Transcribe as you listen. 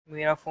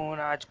मेरा फ़ोन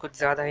आज कुछ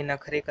ज़्यादा ही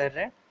नखरे कर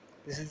रहा है।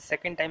 This is the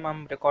second time I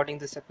am recording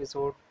this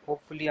episode.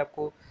 Hopefully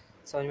आपको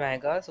समझ में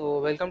आएगा। So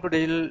welcome to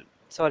digital,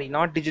 sorry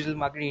not digital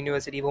marketing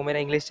university, वो मेरा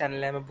इंग्लिश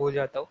चैनल है, मैं भूल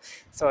जाता हूँ।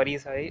 Sorry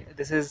sorry,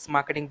 this is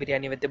marketing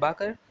biryani with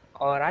Dibakar.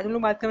 और आज हम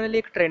लोग बात करने वाले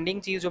एक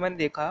ट्रेंडिंग चीज़ जो मैंने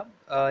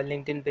देखा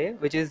लिंक्डइन पे,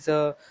 विच इज़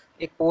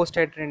एक पोस्ट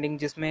है ट्रेंडिंग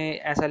जिसमें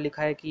ऐसा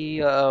लिखा है कि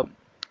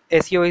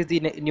SEO is the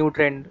new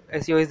trend.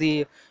 SEO is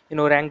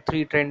the rank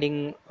 3 trending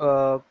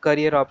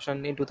career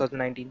option in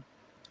 2019.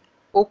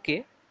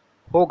 Okay,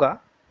 होगा।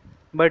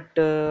 बट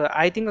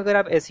आई थिंक अगर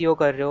आप एसईओ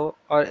कर रहे हो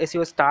और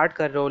एसईओ स्टार्ट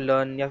कर रहे हो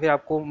लर्न, या फिर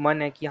आपको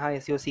मन है कि हाँ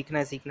एसईओ सीखना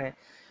है,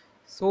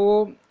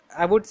 सो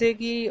आई वुड से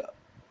कि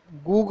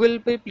गूगल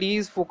पे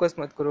प्लीज़ फोकस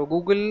मत करो।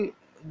 गूगल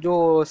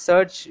जो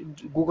सर्च,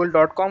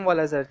 google.com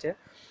वाला सर्च है,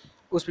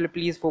 उस पर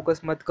प्लीज़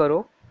फोकस मत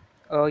करो।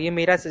 ये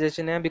मेरा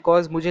सजेशन है,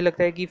 बिकॉज मुझे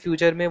लगता है कि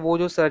फ्यूचर में वो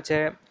जो सर्च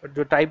है,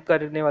 जो टाइप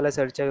करने वाला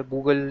सर्च है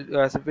गूगल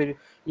या फिर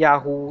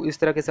याहू, इस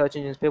तरह के सर्च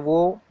इंजन पे,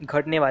 वो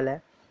घटने वाला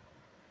है।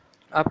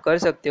 आप कर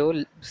सकते हो,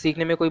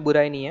 सीखने में कोई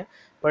बुराई नहीं है।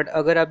 बट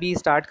अगर अभी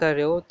स्टार्ट कर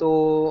रहे हो तो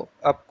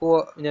आपको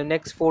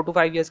नेक्स्ट 4 to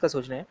 5 ईयर्स का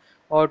सोचना है।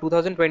 और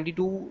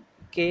 2022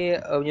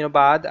 के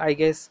बाद आई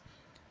गेस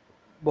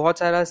बहुत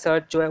सारा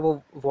सर्च जो है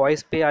वो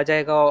वॉइस पे आ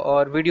जाएगा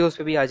और वीडियोस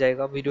पे भी आ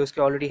जाएगा। वीडियोस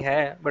के ऑलरेडी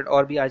है, बट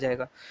और भी आ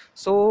जाएगा।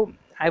 सो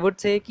आई वुड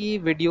से कि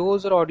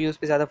वीडियोस और ऑडियोज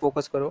पे ज़्यादा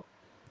फोकस करो।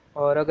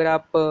 और अगर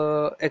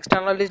आप एक्स्ट्रा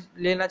नॉलेज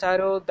लेना चाह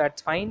रहे हो,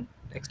 दैट्स फाइन,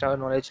 एक्स्ट्रा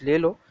नॉलेज ले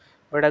लो।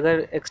 बट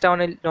अगर एक्स्ट्रा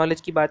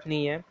नॉलेज की बात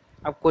नहीं है,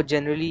 आपको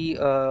जनरली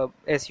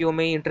एसईओ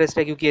में ही इंटरेस्ट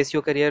है, क्योंकि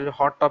एसईओ करियर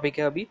हॉट टॉपिक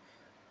है अभी,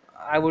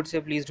 I would say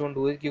please don't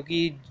do it.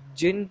 क्योंकि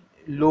जिन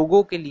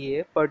लोगों के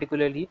लिए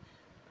पर्टिकुलरली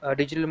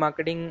डिजिटल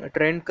मार्केटिंग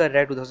ट्रेंड कर रहा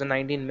है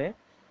 2019 में,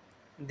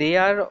 they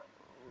are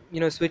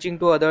switching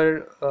to other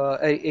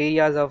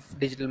areas of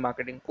digital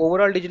marketing.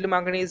 Overall digital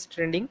marketing is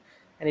trending,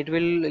 and it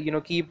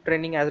will keep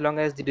trending as long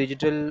as the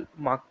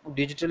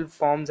digital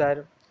forms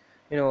are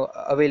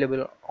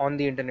available on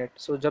the internet.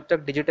 So जब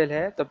तक digital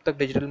है तब तक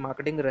digital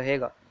marketing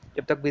रहेगा,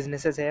 जब तक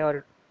businesses है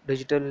और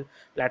डिजिटल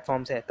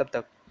प्लेटफॉर्म्स है तब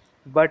तक।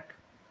 बट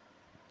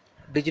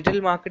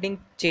डिजिटल मार्केटिंग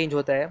चेंज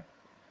होता है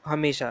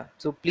हमेशा।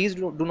 So please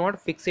do not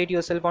fixate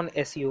yourself on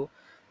SEO.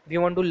 If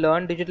you want to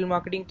learn digital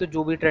marketing, तो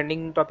जो भी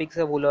ट्रेंडिंग टॉपिक्स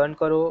है वो लर्न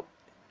करो।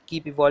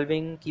 Keep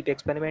evolving, keep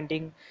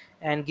experimenting,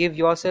 and give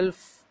yourself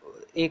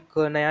एक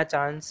नया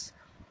चांस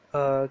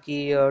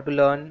कि to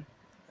learn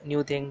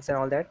new things and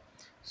all that.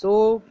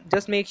 So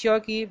just make sure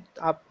कि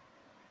आप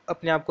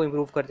अपने आप को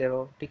इम्प्रूव करते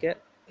रहो, ठीक है।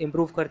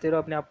 इम्प्रूव करते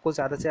रहो, अपने आप को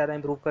ज़्यादा से ज़्यादा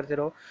इम्प्रूव करते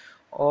रहो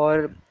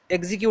और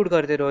एग्जीक्यूट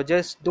करते रहो।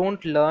 जस्ट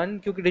डोंट लर्न,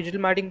 क्योंकि डिजिटल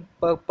मार्केटिंग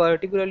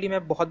पर्टिकुलरली,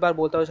 मैं बहुत बार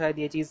बोलता हूँ, शायद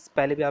ये चीज़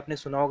पहले भी आपने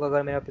सुना होगा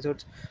अगर मेरे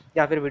एपिसोड्स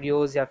या फिर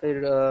वीडियोस या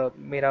फिर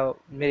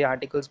मेरे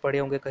आर्टिकल्स पढ़े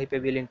होंगे कहीं पे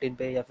भी, लिंक्डइन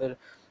पे या फिर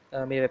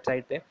मेरी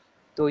वेबसाइट पे।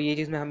 तो ये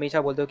चीज़ मैं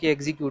हमेशा बोलता हूँ कि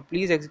execute,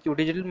 please execute.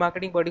 Digital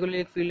marketing particularly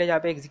एक फील्ड है जहाँ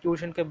पे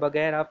एग्जीक्यूशन के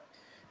बगैर आप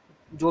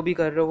जो भी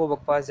कर रहे हो वो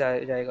बकवास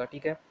जाएगा,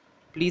 ठीक है।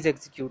 प्लीज़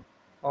एग्जीक्यूट,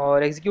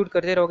 और एग्जीक्यूट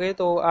करते रहोगे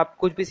तो आप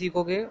कुछ भी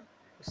सीखोगे।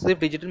 सिर्फ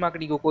डिजिटल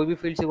मार्केटिंग को, कोई भी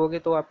फील्ड सीखोगे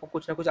तो आपको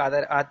कुछ ना कुछ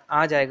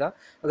आ जाएगा,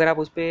 अगर आप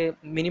उस पर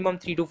मिनिमम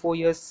 3 to 4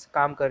 ईयर्स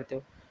काम करते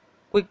हो।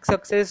 क्विक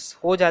सक्सेस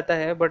हो जाता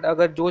है, बट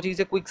अगर जो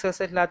चीज़ें क्विक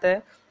सक्सेस लाता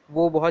है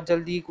वो बहुत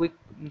जल्दी क्विक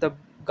मतलब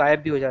गायब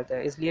भी हो जाता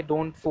है। इसलिए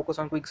don't focus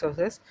on quick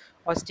success,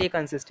 और stay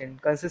consistent,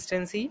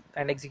 consistency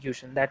and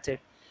execution, that's it.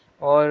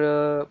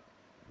 और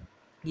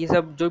ये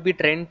सब जो भी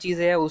ट्रेंड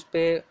चीज़ है उस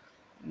पर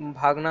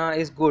भागना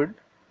is good,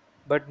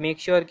 but make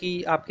sure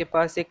कि आपके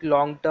पास एक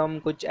लॉन्ग टर्म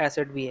कुछ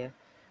एसेट भी है।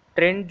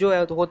 ट्रेंड जो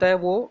है तो होता है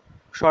वो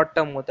शॉर्ट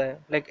टर्म होता है,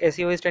 like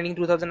SEO is trending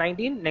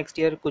 2019, next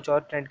year कुछ और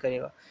ट्रेंड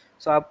करेगा।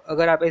 सो आप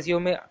अगर आप एसईओ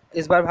में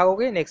इस बार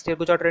भागोगे, नेक्स्ट ईयर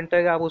कुछ और ट्रेंड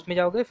करेगा, आप उसमें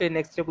जाओगे, फिर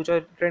नेक्स्ट ईयर कुछ और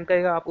ट्रेंड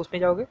करेगा, आप उसमें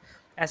जाओगे।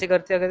 ऐसे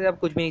करते करते आप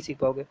कुछ भी नहीं सीख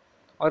पाओगे,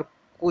 और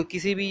कोई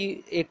किसी भी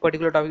एक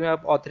पर्टिकुलर टॉपिक में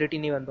आप ऑथोरिटी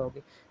नहीं बन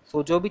पाओगे।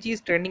 सो जो भी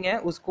चीज़ ट्रेंडिंग है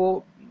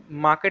उसको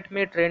मार्केट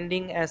में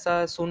ट्रेंडिंग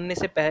ऐसा सुनने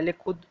से पहले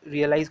खुद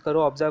रियलाइज़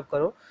करो, ऑब्जर्व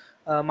करो।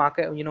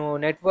 Market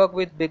network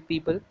with big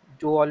people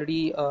जो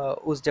ऑलरेडी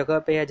उस जगह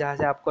पे है जहाँ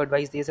से आपको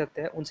एडवाइस दे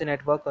सकते हैं, उनसे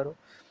नेटवर्क करो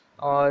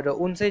और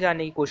उनसे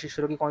जानने की कोशिश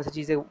करो कि कौन सी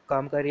चीज़ें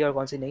काम कर रही है और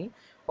कौन सी नहीं।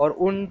 और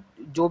उन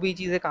जो भी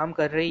चीज़ें काम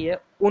कर रही है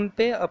उन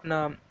पे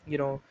अपना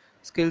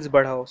स्किल्स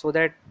बढ़ाओ, सो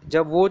दैट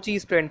जब वो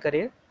चीज़ ट्रेंड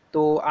करे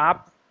तो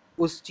आप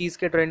उस चीज़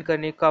के ट्रेंड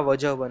करने का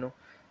वजह बनो,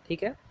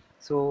 ठीक है।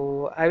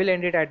 So I will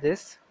end it at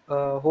this.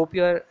 Hope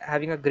you are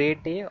having a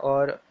great day,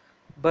 और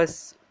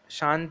बस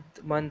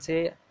शांत मन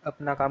से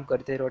अपना काम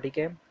करते रहो, ठीक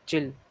है।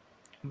 Chill,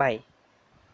 bye.